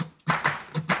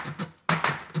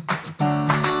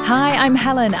Hi, I'm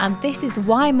Helen and this is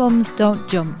Why Mums Don't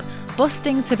Jump,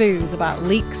 busting taboos about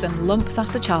leaks and lumps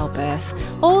after childbirth,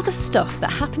 all the stuff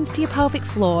that happens to your pelvic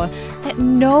floor that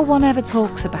no one ever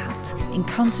talks about.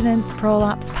 Incontinence,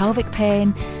 prolapse, pelvic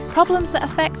pain, problems that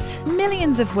affect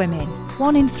millions of women,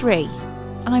 1 in 3.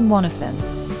 I'm one of them.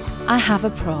 I have a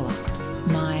prolapse.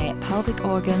 My pelvic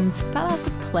organs fell out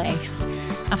of place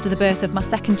after the birth of my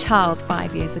second child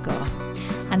 5 years ago.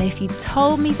 And if you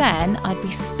told me then I'd be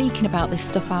speaking about this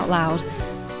stuff out loud,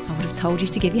 I would have told you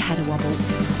to give your head a wobble.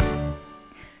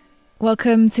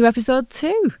 Welcome to episode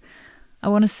 2. I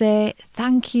want to say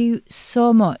thank you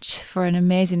so much for an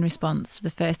amazing response to the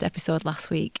first episode last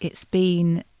week. It's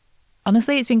been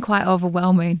quite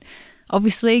overwhelming.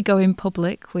 Obviously going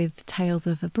public with tales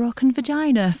of a broken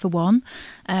vagina for one,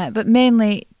 but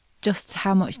mainly just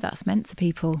how much that's meant to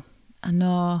people. I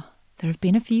know there have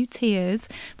been a few tears,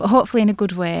 but hopefully in a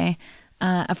good way.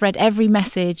 I've read every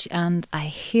message and I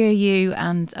hear you,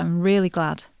 and I'm really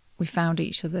glad we found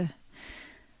each other.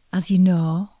 As you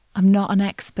know, I'm not an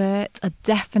expert. I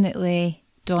definitely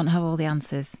don't have all the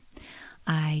answers.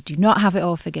 I do not have it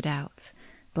all figured out,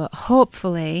 but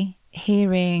hopefully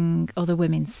hearing other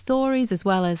women's stories as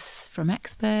well as from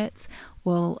experts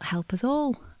will help us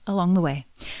all along the way.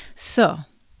 So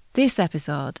this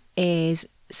episode is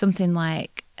something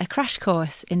like a crash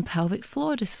course in pelvic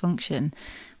floor dysfunction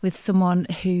with someone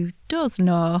who does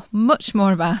know much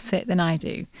more about it than I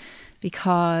do.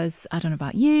 Because I don't know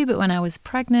about you, but when I was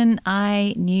pregnant,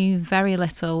 I knew very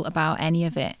little about any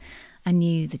of it. I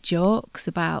knew the jokes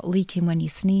about leaking when you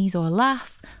sneeze or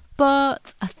laugh,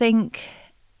 but I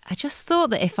just thought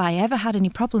that if I ever had any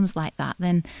problems like that,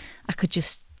 then I could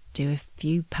just do a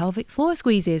few pelvic floor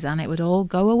squeezes and it would all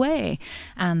go away.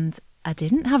 And I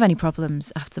didn't have any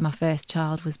problems after my first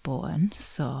child was born,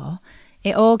 so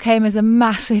it all came as a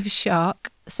massive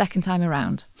shock the second time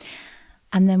around.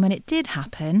 And then when it did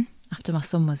happen, after my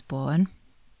son was born,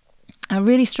 I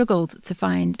really struggled to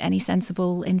find any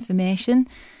sensible information,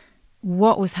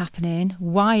 what was happening,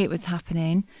 why it was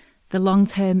happening, the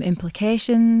long-term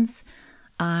implications.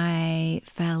 I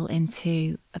fell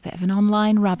into a bit of an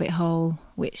online rabbit hole,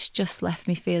 which just left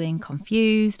me feeling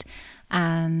confused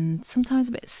and sometimes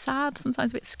a bit sad,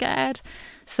 sometimes a bit scared.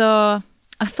 So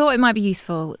I thought it might be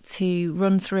useful to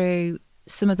run through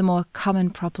some of the more common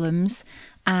problems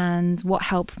and what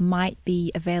help might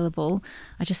be available.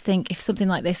 I just think if something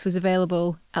like this was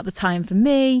available at the time for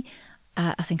me,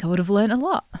 I think I would have learned a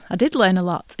lot. I did learn a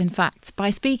lot, in fact, by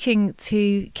speaking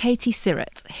to Katie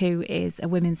Sirrett, who is a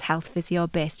women's health physio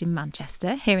based in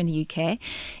Manchester, here in the UK.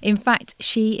 In fact,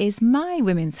 she is my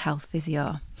women's health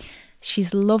physio.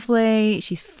 She's lovely,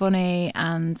 she's funny,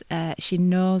 and she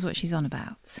knows what she's on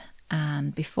about.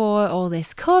 And before all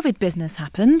this COVID business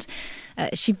happened,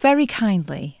 she very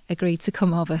kindly agreed to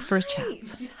come over for a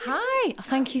chat. Hi,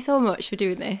 thank you so much for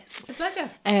doing this. It's a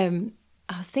pleasure.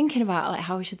 I was thinking about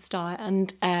how we should start,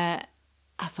 and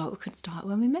I thought we could start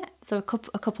when we met. So a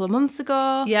couple of months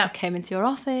ago, I came into your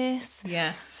office.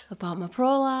 Yes. About my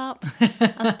prolapse.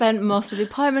 I spent most of the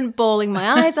appointment bawling my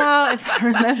eyes out, if I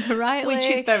remember rightly. Which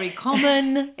is very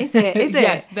common. Is it?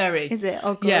 Yes, very. Is it?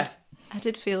 Oh, good. Yeah. I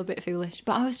did feel a bit foolish,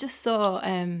 but I was just so.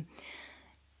 I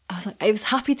was like, it was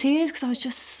happy tears because I was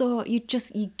just so. You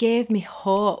gave me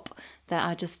hope that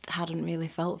I just hadn't really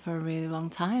felt for a really long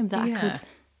time, that I could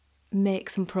make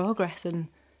some progress. And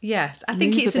yes, I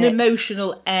think it's an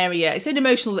emotional area. It's an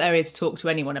emotional area to talk to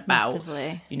anyone about.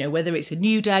 Massively. You know, whether it's a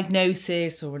new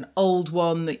diagnosis or an old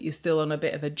one that you're still on a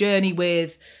bit of a journey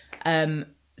with.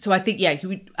 So I think,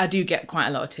 I do get quite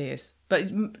a lot of tears, but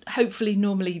hopefully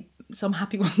normally some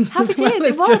happy ones happy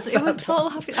as well. Tears, it was total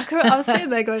happy. I was sitting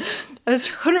there going,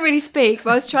 couldn't really speak,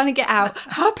 but I was trying to get out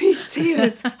happy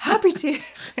tears.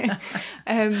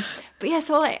 But yeah,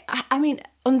 so I mean,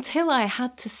 until I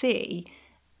had to see,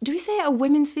 do we say a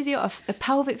women's physio, a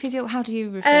pelvic physio? How do you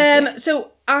refer to it?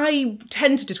 So I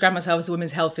tend to describe myself as a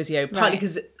women's health physio, partly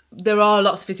because there are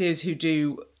lots of physios who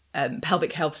do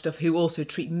pelvic health stuff who also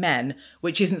treat men,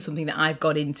 which isn't something that I've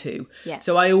got into. Yeah.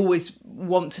 So I always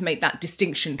want to make that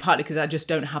distinction, partly because I just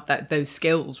don't have those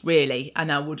skills really.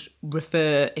 And I would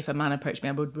refer, if a man approached me,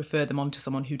 I would refer them on to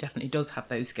someone who definitely does have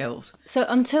those skills. So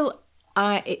until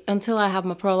I had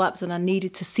my prolapse and I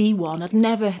needed to see one, I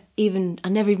never even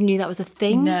knew that was a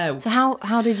thing. No. So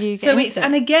how did you get into it?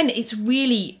 And again,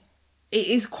 it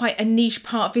is quite a niche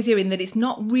part of physio in that it's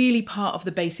not really part of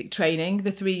the basic training.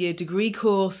 The 3-year degree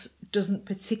course doesn't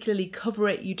particularly cover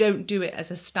it. You don't do it as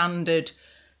a standard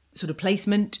sort of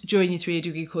placement during your 3-year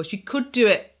degree course. You could do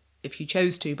it if you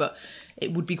chose to, but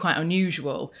it would be quite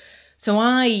unusual. So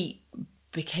I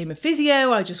became a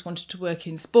physio. I just wanted to work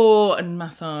in sport and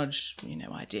massage,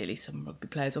 ideally some rugby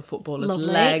players or footballers' Lovely,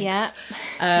 legs. yeah.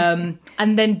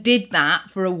 And then did that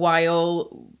for a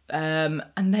while, and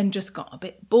then just got a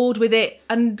bit bored with it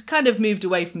and kind of moved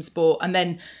away from sport, and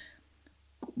then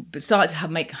started to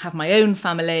have my own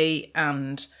family,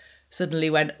 and suddenly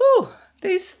went,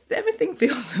 everything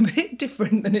feels a bit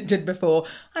different than it did before.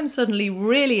 I'm suddenly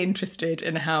really interested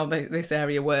in how this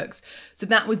area works. So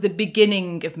that was the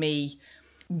beginning of me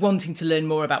wanting to learn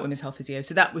more about women's health physio.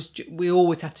 So that was, we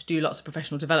always have to do lots of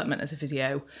professional development as a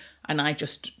physio, and I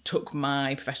just took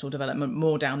my professional development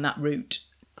more down that route.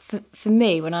 For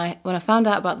me, when I found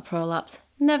out about the prolapse,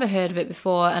 never heard of it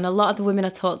before, and a lot of the women I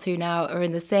talk to now are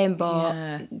in the same boat,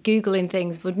 Googling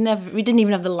things we didn't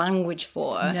even have the language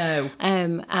for. No.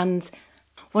 And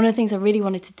one of the things I really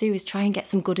wanted to do is try and get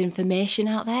some good information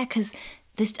out there, because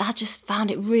I just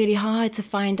found it really hard to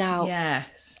find out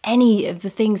any of the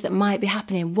things that might be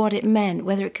happening, what it meant,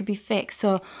 whether it could be fixed.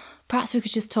 So perhaps we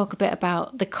could just talk a bit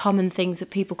about the common things that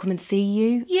people come and see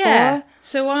you for.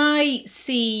 So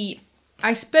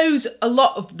I suppose a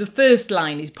lot of the first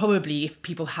line is probably if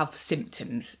people have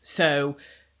symptoms. So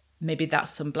maybe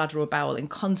that's some bladder or bowel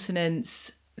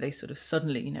incontinence. They sort of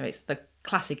suddenly, it's the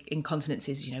classic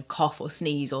incontinences, cough or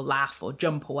sneeze or laugh or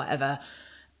jump or whatever.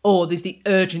 Or there's the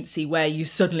urgency where you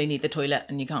suddenly need the toilet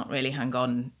and you can't really hang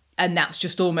on. And that's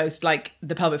just almost like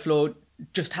the pelvic floor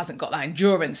just hasn't got that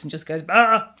endurance and just goes,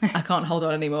 I can't hold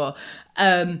on anymore.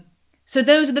 So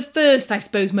those are the first, I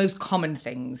suppose, most common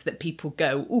things that people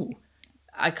go, ooh,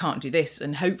 I can't do this.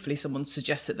 And hopefully someone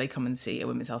suggests that they come and see a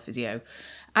women's health physio.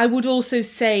 I would also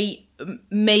say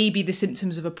maybe the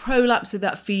symptoms of a prolapse, so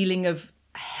that feeling of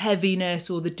heaviness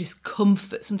or the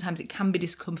discomfort. Sometimes it can be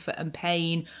discomfort and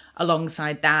pain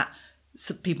alongside that.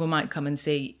 So people might come and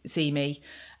see me.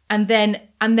 And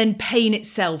then pain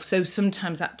itself. So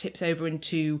sometimes that tips over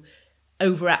into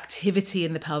overactivity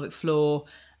in the pelvic floor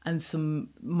and some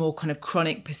more kind of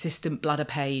chronic persistent bladder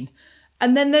pain.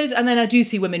 And then I do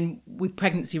see women with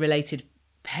pregnancy related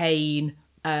pain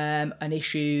and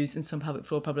issues and some pelvic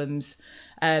floor problems.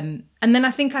 And then I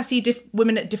think I see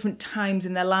women at different times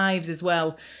in their lives as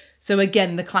well. So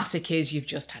again, the classic is you've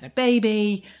just had a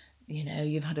baby,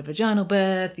 you've had a vaginal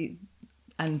birth,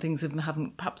 and things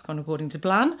haven't perhaps gone according to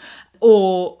plan.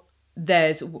 Or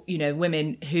there's,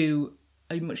 women who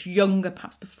are much younger,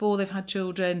 perhaps before they've had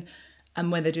children,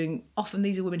 and when they're often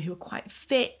these are women who are quite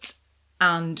fit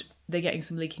and they're getting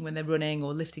some leaking when they're running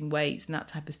or lifting weights and that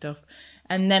type of stuff.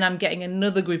 And then I'm getting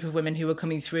another group of women who are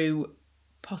coming through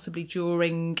possibly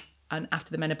during and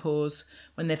after the menopause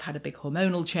when they've had a big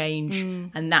hormonal change,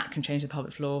 and that can change the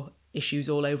pelvic floor issues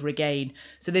all over again.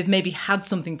 So they've maybe had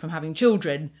something from having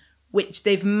children, which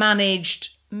they've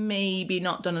managed, maybe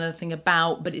not done anything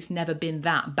about, but it's never been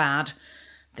that bad.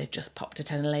 They've just popped a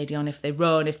tenor lady on if they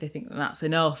run, if they think that that's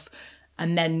enough.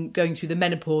 And then going through the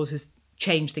menopause has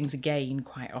changed things again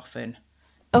quite often.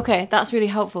 Okay, that's really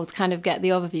helpful to kind of get the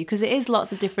overview, because it is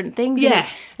lots of different things.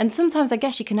 Yes. And sometimes I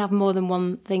guess you can have more than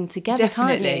one thing together,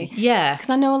 Definitely, can't you? yeah. Because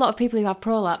I know a lot of people who have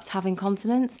prolapse have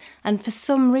incontinence, and for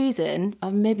some reason,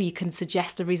 or maybe you can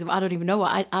suggest a reason, I don't even know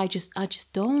what, I just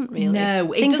don't really.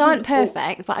 No. Things aren't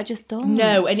perfect, but I just don't.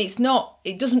 No, and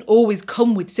it doesn't always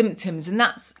come with symptoms. And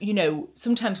that's,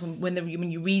 sometimes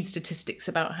when you read statistics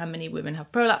about how many women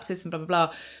have prolapses and blah, blah,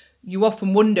 blah, you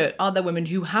often wonder, are there women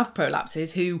who have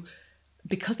prolapses who,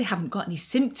 because they haven't got any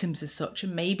symptoms as such,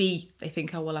 and maybe they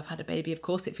think, oh, well, I've had a baby, of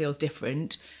course it feels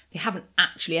different. They haven't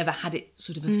actually ever had it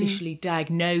sort of officially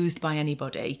diagnosed by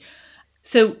anybody.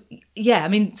 So, yeah, I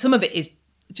mean, some of it is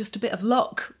just a bit of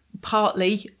luck,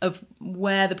 partly, of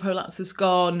where the prolapse has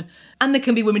gone. And there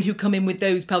can be women who come in with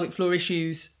those pelvic floor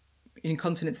issues,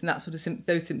 incontinence and that sort of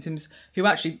those symptoms, who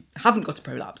actually haven't got a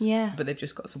prolapse, but they've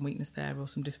just got some weakness there or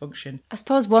some dysfunction. I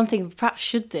suppose one thing we perhaps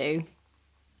should do,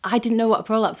 I didn't know what a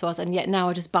prolapse was, and yet now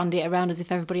I just bandy it around as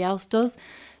if everybody else does.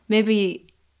 Maybe,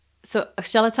 so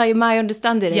shall I tell you my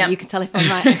understanding and you can tell if I'm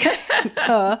right? Okay.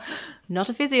 So, not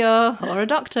a physio or a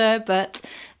doctor, but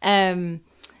the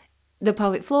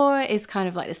pelvic floor is kind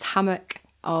of like this hammock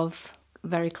of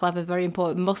very clever, very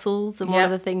important muscles, and one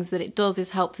of the things that it does is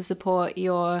help to support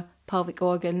your pelvic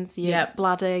organs, your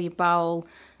bladder, your bowel,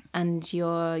 and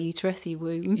your uterus, your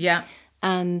womb. Yeah.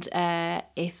 And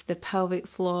if the pelvic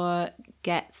floor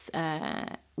gets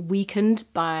weakened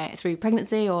through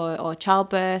pregnancy or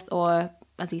childbirth, or,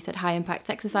 as you said, high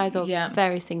impact exercise or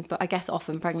various things, but I guess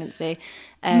often pregnancy,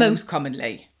 most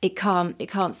commonly, it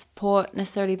can't support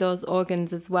necessarily those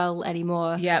organs as well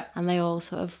anymore. Yeah, and they all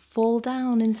sort of fall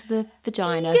down into the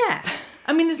vagina. Yeah,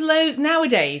 I mean, there's loads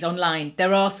nowadays online.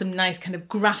 There are some nice kind of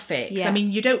graphics. I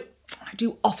mean, I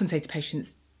do often say to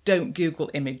patients, don't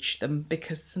Google image them,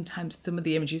 because sometimes some of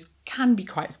the images can be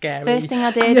quite scary. First thing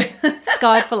I did,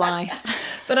 scarred for life.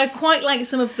 But I quite like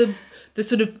some of the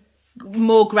sort of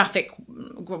more graphic,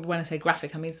 when I say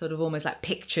graphic, I mean sort of almost like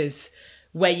pictures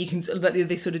where you can,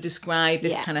 they sort of describe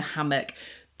this kind of hammock.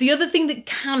 The other thing that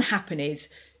can happen is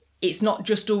it's not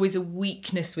just always a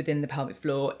weakness within the pelvic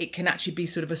floor. It can actually be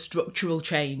sort of a structural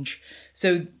change.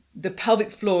 So the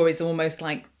pelvic floor is almost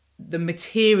like the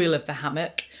material of the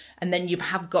hammock, and then you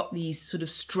have got these sort of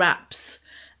straps,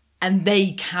 and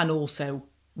they can also,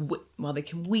 they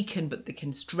can weaken, but they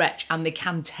can stretch and they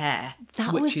can tear.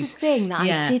 That was the thing that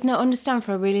I did not understand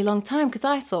for a really long time, because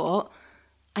I thought,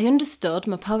 I understood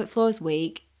my pelvic floor is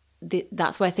weak,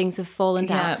 that's where things have fallen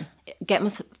down. Get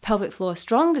my pelvic floor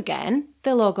strong again,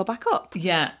 they'll all go back up.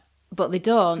 Yeah. But they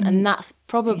don't, and that's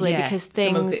probably because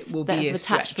things that have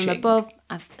attached from above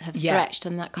have stretched,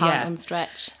 and that can't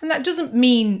unstretch. And that doesn't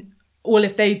mean, well,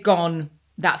 if they've gone,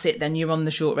 that's it, then you're on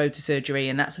the short road to surgery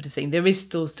and that sort of thing. There is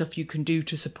still stuff you can do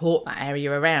to support that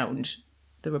area around.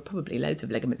 There are probably loads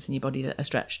of ligaments in your body that are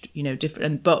stretched,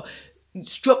 different. But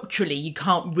structurally, you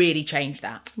can't really change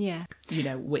that. Yeah.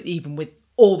 Even with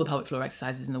all the pelvic floor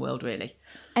exercises in the world, really.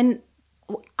 And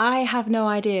I have no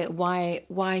idea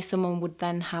why someone would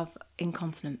then have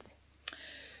incontinence.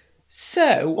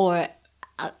 So, or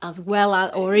as well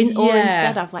as, or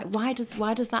instead of, like, why does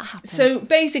that happen? So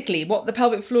basically, what the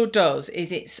pelvic floor does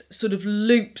is it's sort of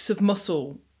loops of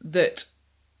muscle that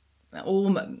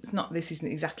almost this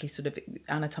isn't exactly sort of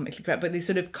anatomically correct, but they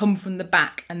sort of come from the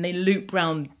back and they loop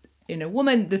round in a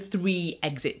woman the 3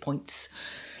 exit points.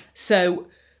 So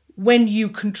when you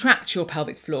contract your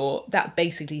pelvic floor, that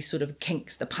basically sort of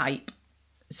kinks the pipe.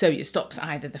 So it stops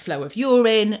either the flow of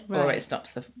urine or it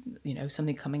stops the,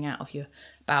 something coming out of your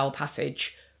bowel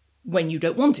passage when you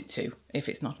don't want it to, if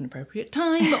it's not an appropriate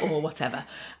time or whatever.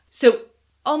 So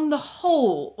on the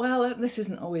whole, well, this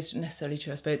isn't always necessarily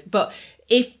true, I suppose, but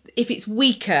if it's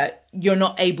weaker, you're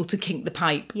not able to kink the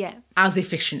pipe as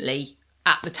efficiently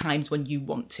at the times when you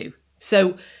want to.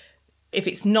 So if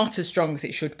it's not as strong as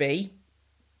it should be,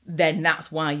 then that's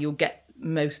why you'll get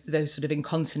most of those sort of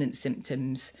incontinence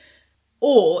symptoms.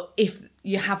 Or if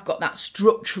you have got that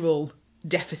structural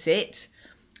deficit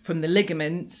from the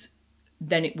ligaments,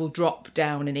 then it will drop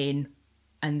down and in,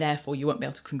 and therefore you won't be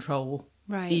able to control.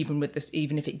 Right. Even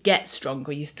if it gets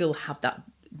stronger, you still have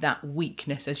that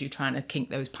weakness as you're trying to kink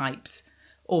those pipes,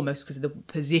 almost because of the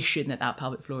position that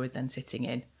pelvic floor is then sitting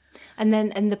in. And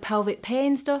the pelvic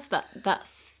pain stuff,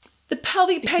 that's... The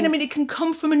pelvic pain, I mean, it can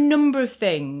come from a number of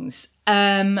things.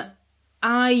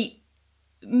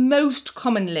 Most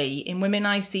commonly in women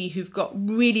I see who've got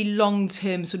really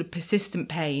long-term sort of persistent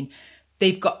pain,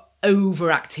 they've got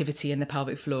overactivity in the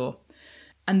pelvic floor.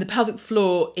 And the pelvic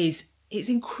floor it's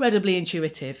incredibly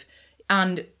intuitive.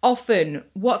 And often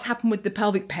what's happened with the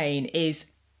pelvic pain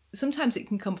is sometimes it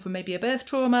can come from maybe a birth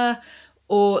trauma,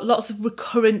 or lots of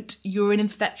recurrent urine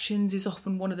infections is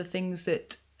often one of the things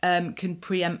that can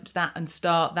preempt that and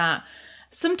start that.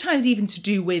 Sometimes even to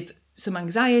do with some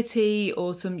anxiety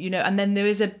or some, and then there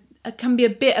is can be a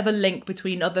bit of a link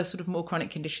between other sort of more chronic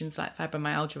conditions like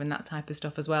fibromyalgia and that type of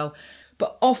stuff as well.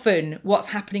 But often what's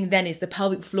happening then is the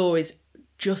pelvic floor is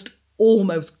just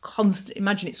almost constant.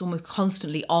 Imagine it's almost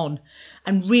constantly on,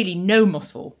 and really no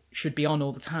muscle should be on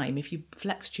all the time. If you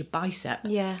flexed your bicep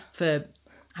for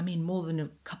more than a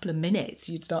couple of minutes,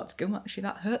 you'd start to go, actually,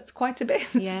 that hurts quite a bit.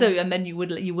 Yeah. So, and then you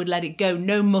would let it go.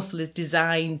 No muscle is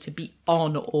designed to be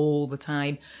on all the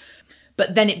time.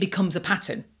 But then it becomes a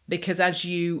pattern, because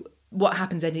what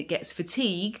happens then, it gets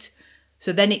fatigued.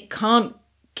 So then it can't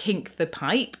kink the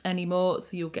pipe anymore.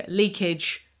 So you'll get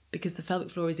leakage because the pelvic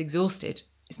floor is exhausted.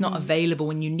 It's not available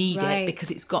when you need it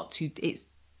because it's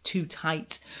too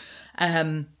tight.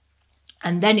 And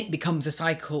then it becomes a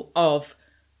cycle of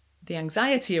the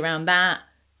anxiety around that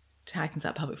tightens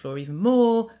that pelvic floor even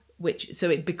more, so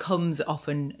it becomes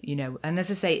often, and as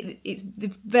I say, it's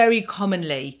very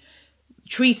commonly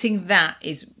treating that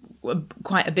is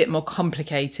quite a bit more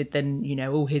complicated than,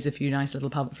 here's a few nice little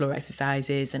pelvic floor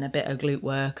exercises and a bit of glute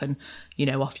work and,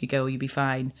 off you go, you'll be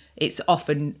fine. It's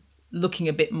often looking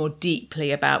a bit more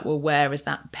deeply about, well, where is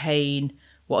that pain?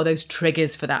 What are those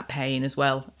triggers for that pain as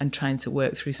well? And trying to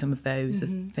work through some of those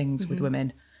things with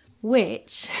women.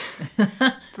 Which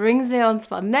brings me on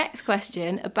to our next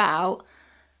question about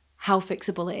how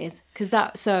fixable it is.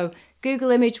 So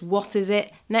Google image, what is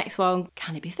it? Next one,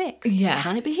 can it be fixed? Yeah.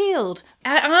 Can it be healed?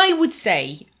 I would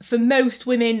say for most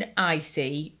women I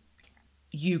see,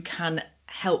 you can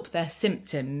help their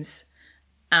symptoms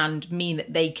and mean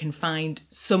that they can find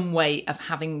some way of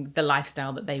having the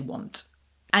lifestyle that they want.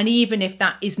 And even if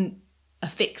that isn't a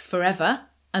fix forever,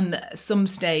 and at some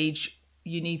stage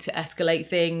you need to escalate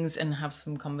things and have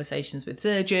some conversations with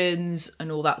surgeons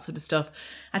and all that sort of stuff.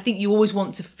 I think you always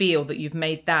want to feel that you've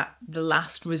made that the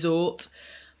last resort.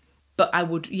 But I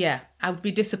would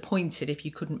be disappointed if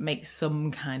you couldn't make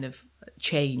some kind of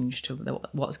change to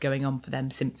what's going on for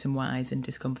them symptom-wise and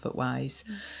discomfort-wise.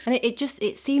 And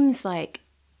it seems like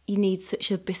you need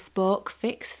such a bespoke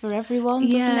fix for everyone,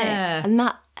 doesn't it? And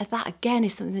that again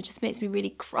is something that just makes me really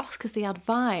cross, because the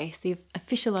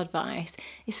official advice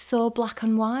is so black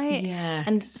and white. Yes.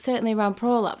 And certainly around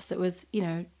prolapse, that was,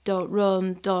 don't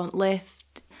run, don't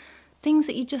lift, things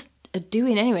that you just are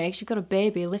doing anyway, because you've got a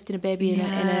baby, lifting a baby in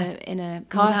a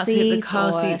car seat. The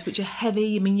car seats, which are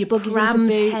heavy. I mean, your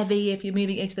pram's heavy if you're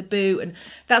moving into the boot. And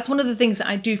that's one of the things that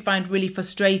I do find really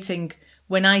frustrating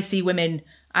when I see women.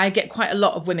 I get quite a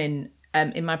lot of women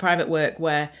in my private work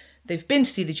where they've been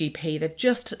to see the GP,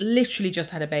 they've literally just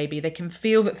had a baby, they can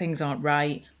feel that things aren't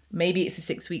right. Maybe it's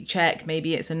a 6-week check,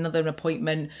 maybe it's another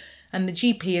appointment, and the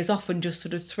GP is often just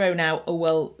sort of thrown out, oh,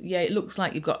 well, yeah, it looks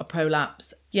like you've got a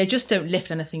prolapse. Yeah, just don't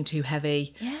lift anything too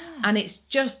heavy. Yeah. And it's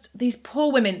just these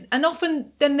poor women, and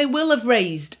often then they will have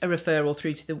raised a referral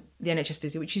through to the NHS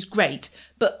physio, which is great,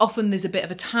 but often there's a bit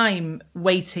of a time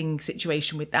waiting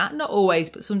situation with that. Not always,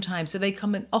 but sometimes. So they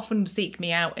come and often seek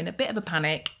me out in a bit of a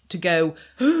panic to go,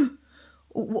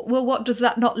 well, what does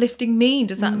that not lifting mean?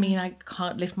 Does that mean I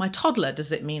can't lift my toddler?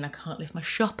 Does it mean I can't lift my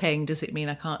shopping? Does it mean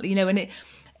I can't, and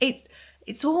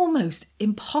it's almost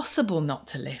impossible not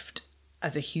to lift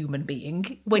as a human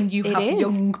being when you have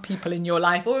young people in your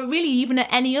life, or really even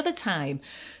at any other time.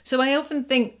 So I often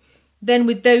think then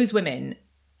with those women,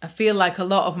 I feel like a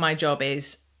lot of my job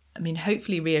is,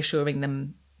 hopefully reassuring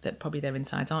them that probably their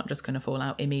insides aren't just going to fall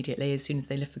out immediately as soon as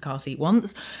they lift the car seat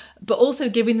once, but also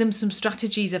giving them some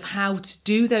strategies of how to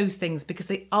do those things, because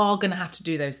they are going to have to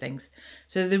do those things.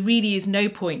 So there really is no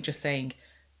point just saying,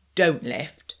 don't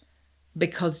lift,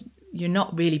 because you're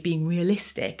not really being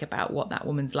realistic about what that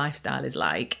woman's lifestyle is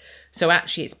like. So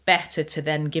actually it's better to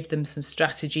then give them some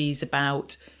strategies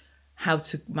about how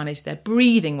to manage their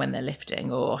breathing when they're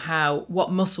lifting, or what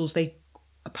muscles they,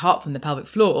 apart from the pelvic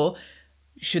floor,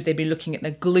 should they be looking at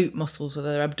their glute muscles or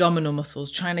their abdominal muscles,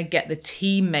 trying to get the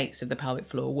teammates of the pelvic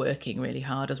floor working really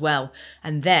hard as well.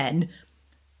 And then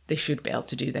they should be able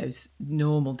to do those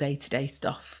normal day-to-day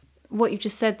stuff. What you've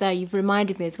just said there, you've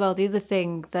reminded me as well, the other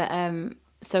thing that...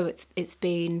 So it's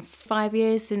been 5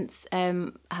 years since I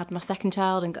had my second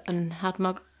child and had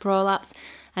my prolapse,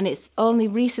 and it's only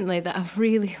recently that I've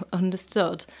really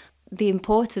understood the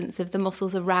importance of the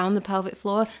muscles around the pelvic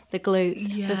floor, the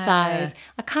glutes, the thighs.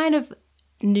 I kind of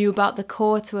knew about the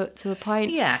core to a point.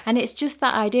 Yes. And it's just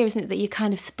that idea, isn't it, that you're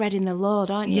kind of spreading the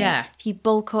load, aren't you? Yeah. If you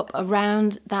bulk up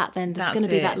around that, then there's going to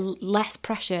be that less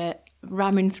pressure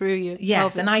ramming through your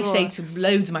pelvic and I floor. say to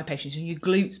loads of my patients, your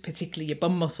glutes, particularly your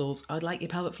bum muscles, are like your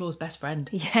pelvic floor's best friend.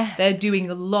 Yeah. They're doing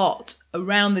a lot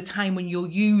around the time when you're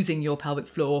using your pelvic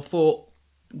floor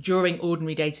during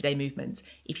ordinary day-to-day movements.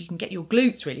 If you can get your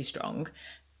glutes really strong,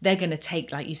 they're going to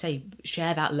take, like you say,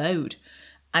 share that load.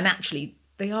 And actually,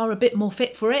 they are a bit more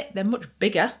fit for it. They're much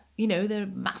bigger. They're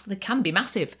massive. They can be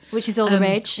massive. Which is all the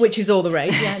rage. Which is all the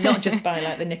rage, yeah. Not just by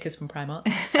like the knickers from Primark.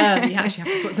 You actually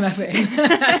have to put some effort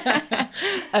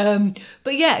in.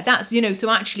 But yeah, that's, so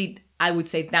actually I would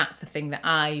say that's the thing that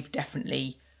I've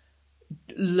definitely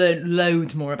learned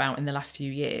loads more about in the last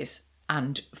few years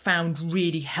and found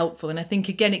really helpful. And I think,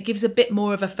 again, it gives a bit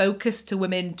more of a focus to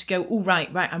women to go, oh, right,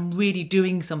 I'm really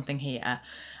doing something here.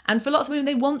 And for lots of women,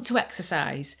 they want to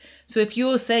exercise. So if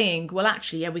you're saying, well,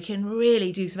 actually, yeah, we can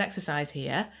really do some exercise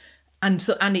here, and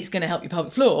it's going to help your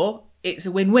pelvic floor, it's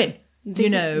a win-win.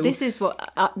 This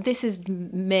has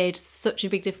made such a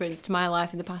big difference to my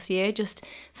life in the past year. Just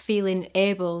feeling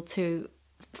able to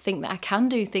think that I can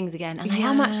do things again, and I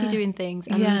am actually doing things.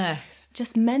 And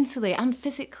just mentally and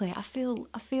physically, I feel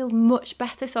much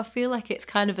better. So I feel like it's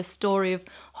kind of a story of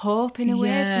hope in a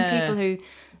way from people who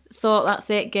thought that's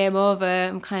it, game over.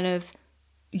 I'm kind of,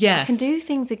 I can do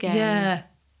things again. Yeah.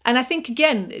 And I think,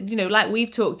 again, like we've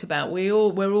talked about, we're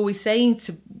always saying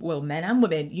to, men and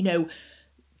women,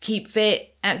 keep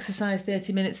fit, exercise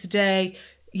 30 minutes a day,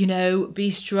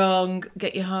 be strong,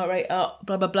 get your heart rate up,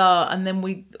 blah, blah, blah. And then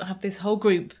we have this whole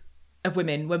group of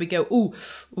women where we go,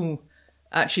 ooh,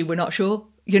 actually, we're not sure,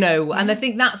 And I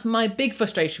think that's my big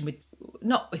frustration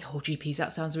not with all GPs,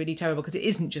 that sounds really terrible, because it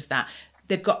isn't just that.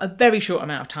 They've got a very short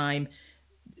amount of time.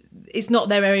 It's not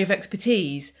their area of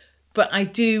expertise. But I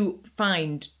do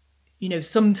find,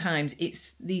 sometimes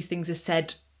these things are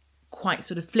said quite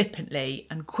sort of flippantly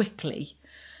and quickly.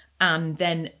 And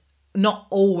then not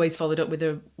always followed up with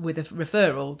a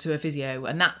referral to a physio,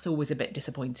 and that's always a bit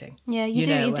disappointing. Yeah, you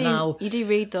do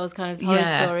read those kind of horror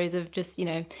stories of just,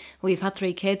 well, you've had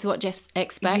 3 kids, what do you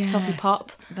expect off your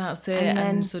pop? That's it.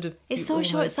 And sort of it's so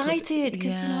short-sighted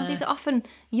because these are often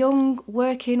young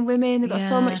working women. They've got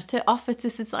so much to offer to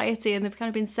society, and they've kind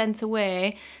of been sent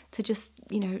away to just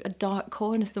a dark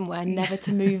corner somewhere, never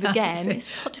to move again.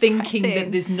 It's so thinking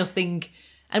that there's nothing,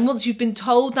 and once you've been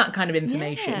told that kind of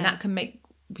information, that can make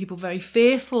people very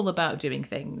fearful about doing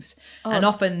things, and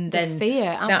often then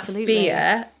that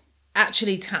fear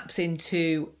actually taps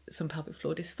into some pelvic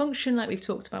floor dysfunction, like we've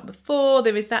talked about before.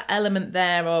 There is that element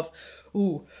there of,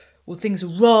 well, things are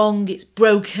wrong, it's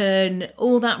broken,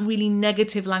 all that really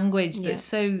negative language that's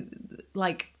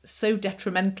so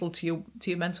detrimental to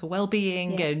your mental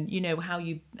well-being, and how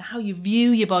you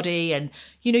view your body, and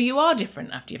you are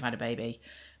different after you've had a baby.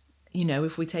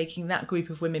 If we're taking that group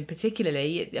of women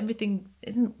particularly, everything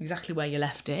isn't exactly where you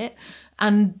left it.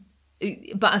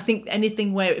 But I think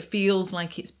anything where it feels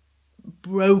like it's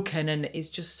broken and is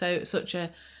just such a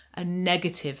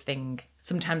negative thing.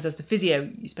 Sometimes as the physio,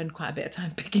 you spend quite a bit of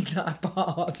time picking that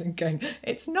apart and going,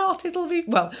 it's not, it'll be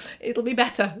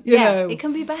better. You know? It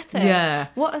can be better. Yeah.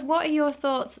 What are your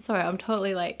thoughts? Sorry, I'm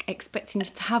totally expecting you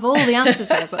to have all the answers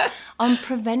there, but on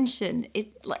prevention,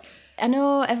 I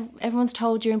know everyone's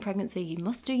told during pregnancy you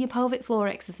must do your pelvic floor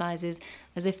exercises,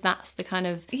 as if that's the kind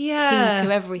of key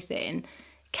to everything.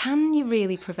 Can you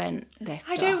really prevent this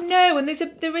stuff? I don't know. And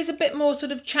there is a bit more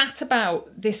sort of chat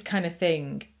about this kind of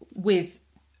thing with,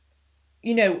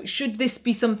 should this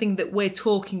be something that we're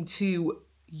talking to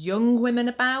young women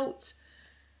about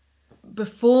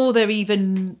before they're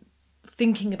even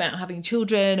thinking about having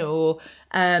children, or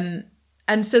and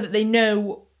so that they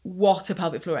know what a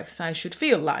pelvic floor exercise should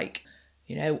feel like.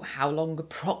 How long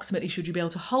approximately should you be able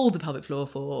to hold the pelvic floor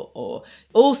for? Or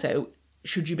also,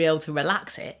 should you be able to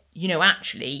relax it?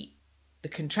 Actually, the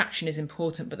contraction is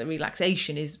important, but the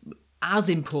relaxation is as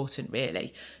important,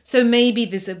 really. So maybe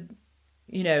there's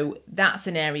that's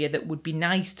an area that would be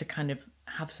nice to kind of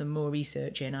have some more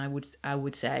research in, I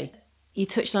would say. You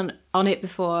touched on it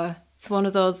before. It's one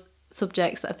of those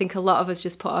subjects that I think a lot of us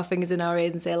just put our fingers in our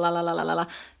ears and say, la, la, la, la, la, la.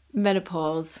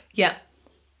 Menopause. Yeah.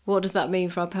 What does that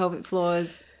mean for our pelvic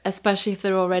floors, especially if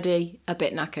they're already a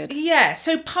bit knackered? Yeah,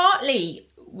 so partly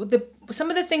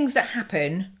some of the things that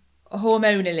happen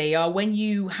hormonally are when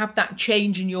you have that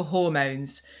change in your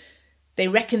hormones. They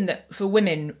reckon that for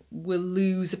women, we'll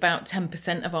lose about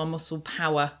 10% of our muscle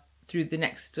power through the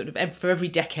next for every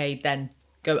decade then,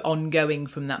 ongoing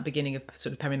from that beginning of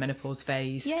sort of perimenopause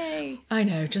phase. Yay! I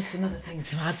know, just another thing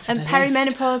to add to the list.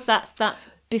 Perimenopause, that's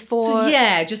before...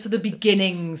 So, just the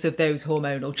beginnings of those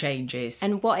hormonal changes.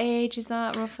 And what age is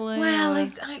that, roughly? Well,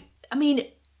 I mean,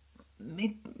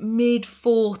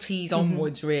 mid-40s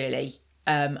onwards, really.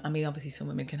 Obviously some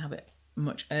women can have it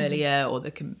much earlier, or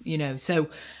they can, So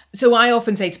I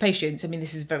often say to patients,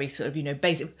 this is very sort of,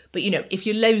 basic, but, if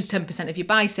you lose 10% of your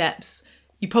biceps,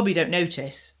 you probably don't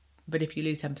notice. But if you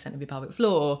lose 10% of your pelvic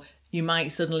floor, you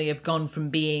might suddenly have gone from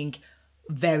being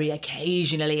very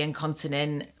occasionally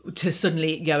incontinent to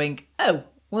suddenly going, oh,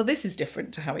 well, this is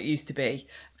different to how it used to be.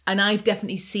 And I've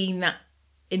definitely seen that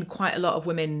in quite a lot of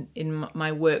women in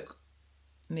my work.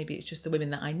 Maybe it's just the women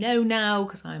that I know now,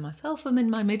 because I myself am in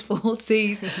my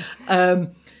mid-40s.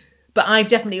 But I've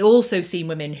definitely also seen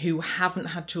women who haven't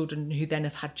had children who then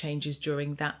have had changes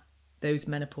during those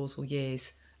menopausal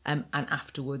years and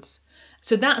afterwards.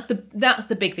 So that's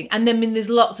the big thing. And then there's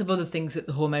lots of other things that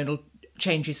the hormonal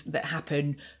changes that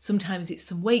happen. Sometimes it's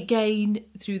some weight gain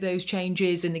through those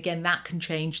changes, and again that can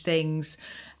change things.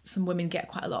 Some women get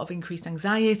quite a lot of increased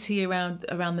anxiety around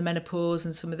the menopause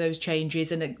and some of those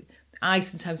changes, and I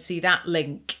sometimes see that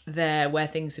link there where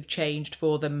things have changed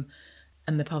for them,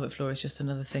 and the pelvic floor is just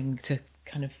another thing to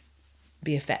kind of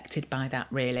be affected by that,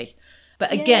 really.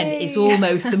 But again, it's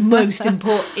almost the most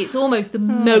important. It's almost the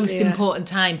most important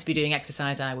time to be doing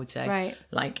exercise, I would say.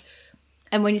 Right.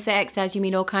 And when you say exercise, you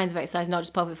mean all kinds of exercise, not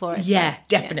just pelvic floor exercise? Yeah,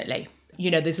 definitely.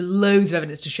 Yeah. There's loads of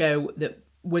evidence to show that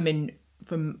women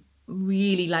from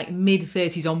really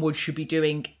mid-30s onwards should be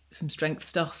doing some strength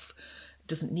stuff. It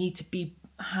doesn't need to be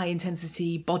high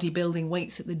intensity bodybuilding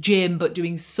weights at the gym, but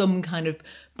doing some kind of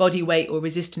body weight or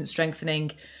resistance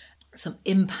strengthening. Some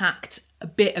impact, a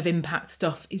bit of impact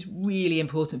stuff is really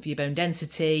important for your bone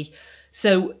density.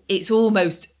 So it's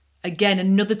almost, again,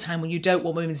 another time when you don't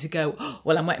want women to go, oh,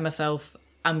 well, I'm wetting myself,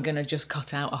 I'm going to just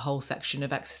cut out a whole section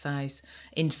of exercise.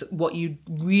 What you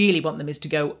really want them is to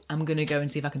go, I'm going to go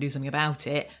and see if I can do something about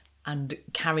it and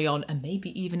carry on and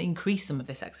maybe even increase some of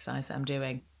this exercise that I'm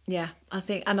doing. Yeah, I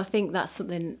think that's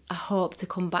something I hope to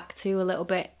come back to a little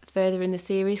bit further in the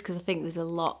series, because I think there's a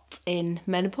lot in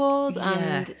menopause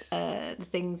and the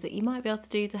things that you might be able to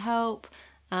do to help,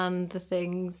 and the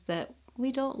things that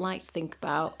we don't like to think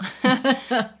about.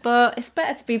 But it's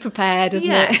better to be prepared, isn't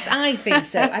it? Yes, I think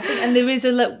so. I think, and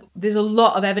there's a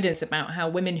lot of evidence about how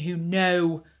women who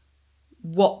know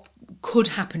what could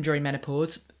happen during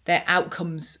menopause, their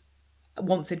outcomes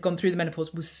once they'd gone through the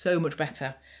menopause was so much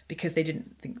better, because they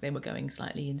didn't think they were going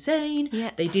slightly insane.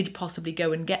 Yep. They did possibly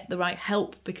go and get the right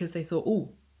help because they thought, oh,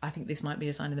 I think this might be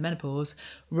a sign of the menopause,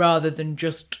 rather than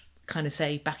just kind of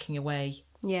say backing away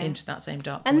into that same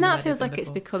dark corner. And that feels like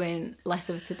it's becoming less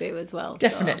of a taboo as well.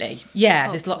 Definitely. So, yeah,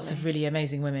 there's lots of really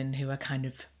amazing women who are kind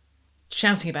of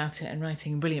shouting about it and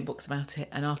writing brilliant books about it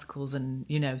and articles, and,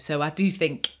 you know, so I do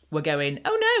think we're going,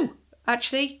 oh no,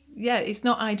 actually, yeah, it's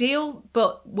not ideal,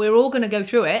 but we're all going to go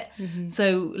through it. Mm-hmm.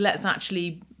 So let's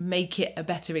actually make it a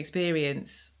better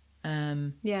experience.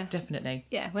 Yeah, definitely.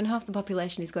 Yeah, when half the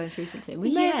population is going through something,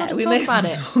 we may as well just talk about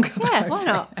it. Yeah, why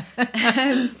not?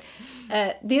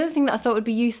 The other thing that I thought would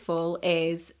be useful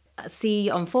is, I see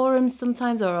on forums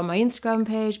sometimes or on my Instagram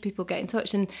page, people get in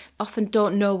touch and often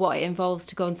don't know what it involves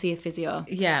to go and see a physio.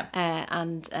 Yeah.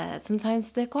 And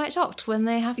sometimes they're quite shocked when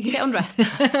they have to get undressed or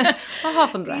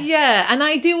half undressed. Yeah, and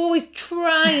I do always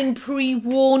try and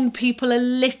pre-warn people a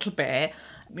little bit,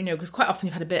 you know, because quite often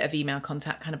you've had a bit of email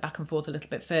contact kind of back and forth a little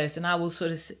bit first, and I will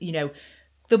sort of, you know,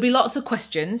 there'll be lots of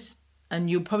questions and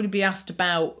you'll probably be asked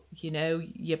about, you know,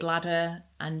 your bladder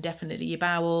and definitely your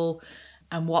bowel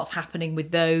and what's happening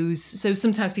with those. So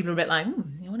sometimes people are a bit like,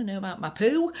 you want to know about my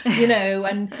poo? You know,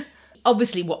 and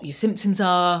obviously what your symptoms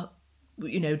are,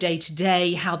 you know, day to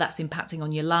day, how that's impacting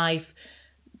on your life.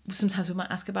 Sometimes we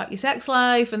might ask about your sex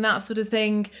life and that sort of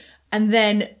thing. And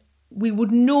then we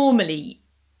would normally,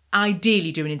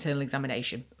 ideally, do an internal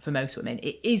examination for most women.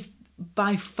 It is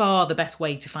by far the best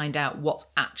way to find out what's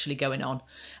actually going on.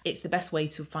 It's the best way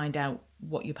to find out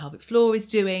what your pelvic floor is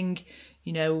doing.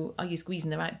 You know, are you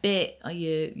squeezing the right bit? Are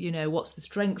you, you know, what's the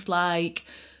strength like?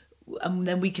 And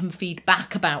then we can feed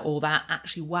back about all that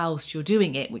actually whilst you're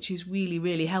doing it, which is really,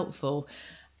 really helpful.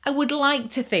 I would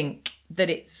like to think that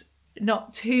it's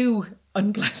not too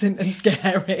unpleasant and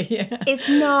scary. It's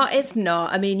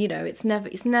not. I mean, you know, it's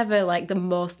never like the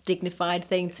most dignified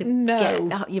thing to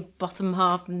get out your bottom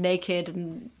half naked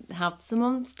and have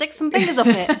someone stick some fingers up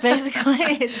it. Basically,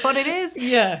 it's what it is.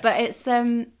 Yeah. But it's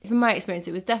from my experience,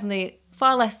 it was definitely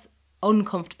far less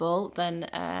uncomfortable than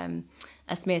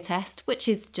a smear test, which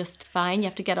is just fine. You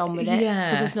have to get on with it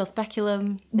because there's no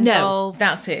speculum involved. No,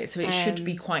 that's it. So it should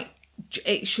be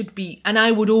it should be, and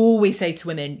I would always say to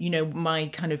women, you know, my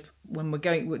kind of, when we're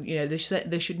going, you know, there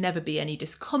should never be any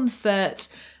discomfort.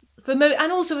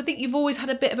 And also I think you've always had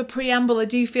a bit of a preamble. I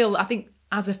think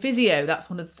as a physio, that's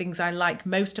one of the things I like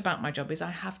most about my job is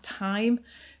I have time.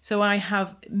 So I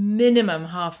have minimum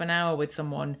half an hour with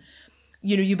someone.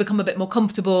 You know, you become a bit more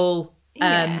comfortable.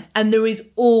 And there is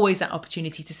always that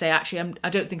opportunity to say, actually,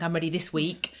 I don't think I'm ready this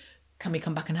week. Can we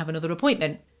come back and have another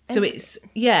appointment? So it's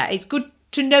good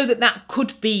to know that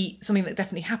could be something that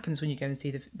definitely happens when you go and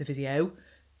see the physio.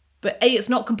 But it's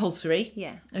not compulsory.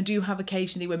 Yeah. I do have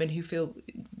occasionally women who feel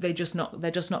they're just not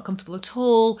comfortable at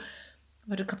all.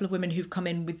 I've had a couple of women who've come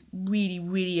in with really,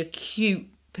 really acute,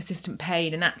 persistent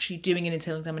pain, and actually doing an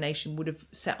internal examination would have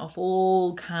set off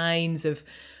all kinds of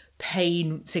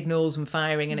pain signals and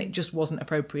firing, and it just wasn't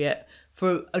appropriate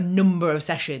for a number of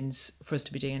sessions for us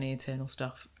to be doing any internal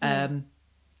stuff.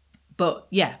 But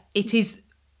yeah, it is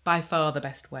by far the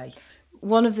best way.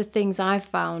 One of the things I've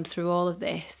found through all of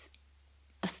this,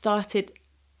 I started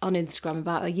on Instagram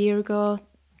about a year ago,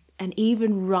 and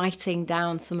even writing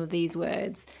down some of these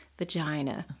words,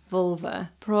 vagina,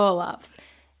 vulva, prolapse,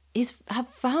 I've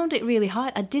found it really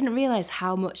hard. I didn't realise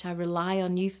how much I rely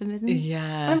on euphemisms.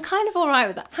 Yeah. And I'm kind of all right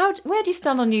with that. Where do you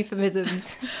stand on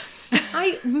euphemisms?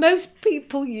 Most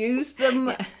people use them.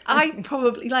 Yeah.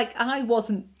 I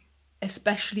wasn't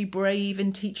especially brave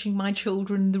in teaching my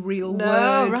children the real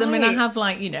words. Right. I mean, I have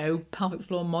pelvic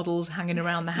floor models hanging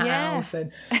around the house,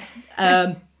 and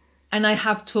I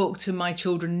have talked to my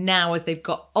children now as they've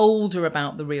got older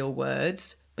about the real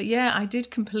words. But yeah, I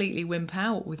did completely wimp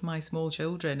out with my small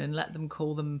children and let them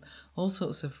call them all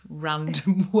sorts of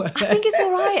random words. I think it's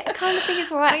all right. I kind of think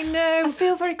it's all right. I know. I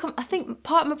feel I think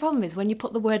part of my problem is when you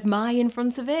put the word my in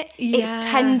front of it, it's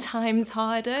 10 times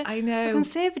harder. I know. I can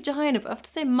say vagina, but I have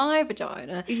to say my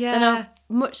vagina. Yeah. Then I'm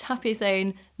much happier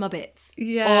saying my bits.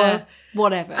 Yeah. Or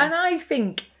whatever. And I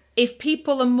think if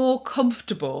people are more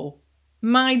comfortable,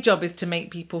 my job is to make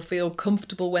people feel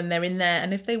comfortable when they're in there.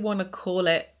 And if they want to call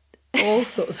it all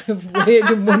sorts of weird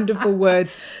and wonderful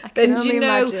words, then only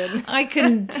imagine. I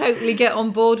can totally get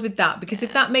on board with that, because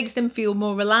if that makes them feel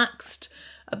more relaxed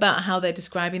about how they're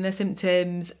describing their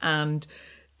symptoms, and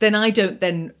then I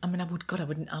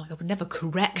would never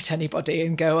correct anybody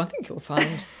and go, I think you'll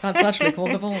find that's actually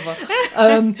called the vulva.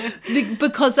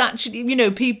 Because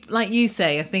actually, people, like you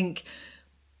say, I think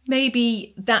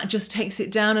maybe that just takes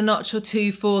it down a notch or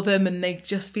two for them, and they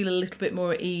just feel a little bit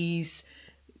more at ease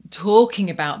talking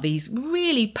about these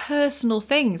really personal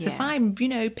things. If I'm,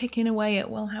 picking away at,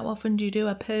 well, how often do you do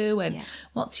a poo, and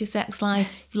what's your sex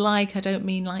life like? I don't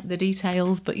mean like the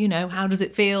details, but how does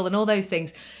it feel, and all those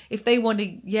things. If they want to,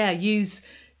 use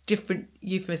different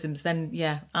euphemisms, then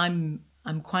I'm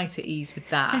quite at ease with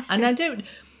that. And I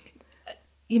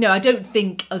don't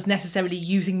think us necessarily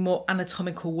using more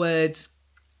anatomical words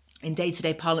in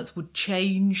day-to-day parlance would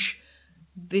change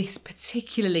this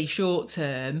particularly short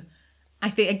term. I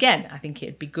think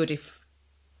it'd be good if,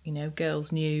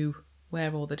 girls knew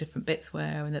where all the different bits were,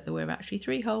 and that there were actually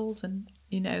 3 holes, and,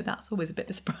 that's always a bit of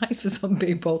a surprise for some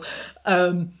people.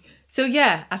 I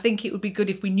think it would be good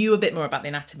if we knew a bit more about the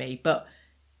anatomy, but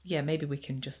maybe we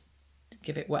can just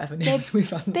give it whatever names we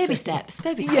fancy. Baby steps.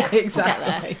 Yeah,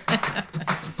 exactly.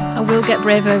 I will get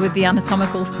braver with the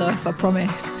anatomical stuff, I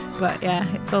promise. But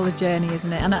it's all a journey,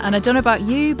 isn't it? And I don't know about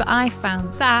you, but I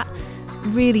found that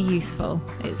really useful.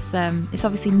 It's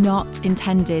obviously not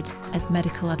intended as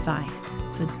medical advice,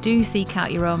 so do seek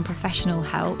out your own professional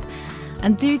help,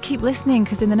 and do keep listening,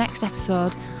 because in the next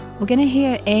episode we're going to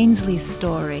hear Ainsley's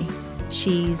story.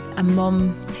 She's a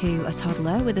mum to a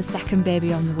toddler with a second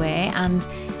baby on the way, and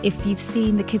if you've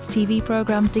seen the kids TV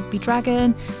programme Digby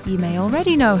Dragon, you may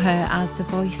already know her as the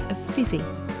voice of Fizzy.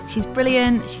 She's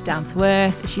brilliant, she's down to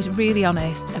earth, she's really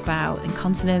honest about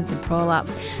incontinence and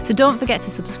prolapse. So don't forget to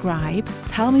subscribe,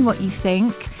 tell me what you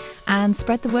think, and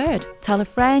spread the word. Tell a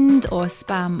friend or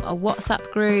spam a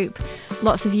WhatsApp group.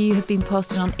 Lots of you have been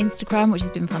posting on Instagram, which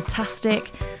has been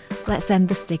fantastic. Let's end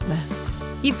the stigma.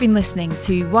 You've been listening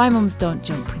to Why Mums Don't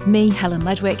Jump with me, Helen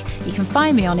Ledwick. You can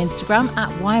find me on Instagram at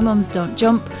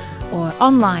whymumsdon'tjump, or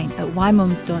online at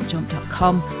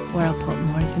whymumsdon'tjump.com, where I'll put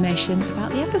more information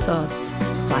about the episodes.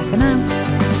 Bye for now.